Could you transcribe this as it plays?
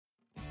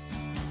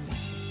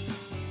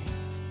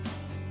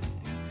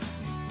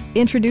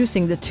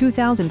Introducing the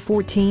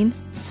 2014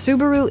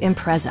 Subaru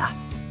Impreza.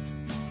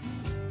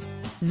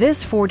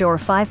 This four-door,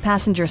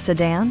 five-passenger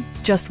sedan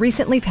just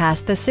recently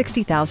passed the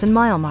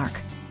 60,000-mile mark.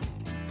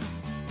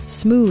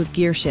 Smooth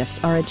gear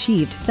shifts are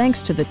achieved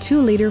thanks to the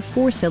 2-liter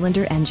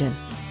four-cylinder engine.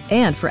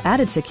 And for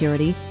added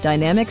security,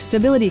 dynamic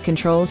stability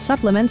control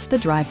supplements the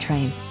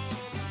drivetrain.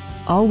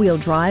 All-wheel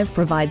drive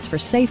provides for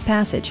safe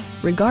passage,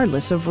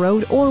 regardless of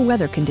road or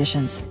weather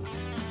conditions.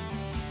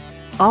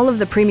 All of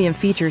the premium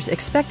features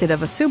expected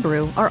of a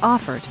Subaru are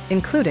offered,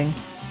 including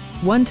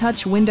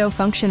one-touch window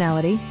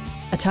functionality,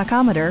 a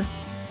tachometer,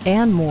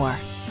 and more.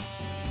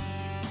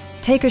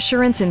 Take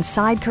assurance in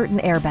side curtain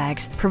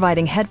airbags,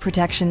 providing head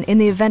protection in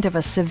the event of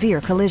a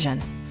severe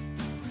collision.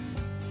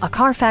 A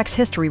Carfax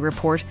history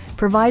report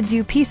provides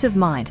you peace of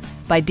mind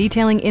by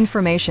detailing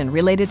information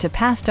related to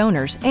past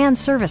owners and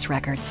service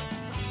records.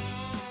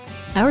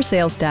 Our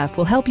sales staff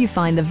will help you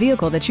find the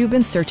vehicle that you've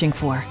been searching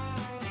for.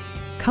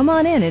 Come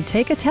on in and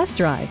take a test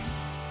drive.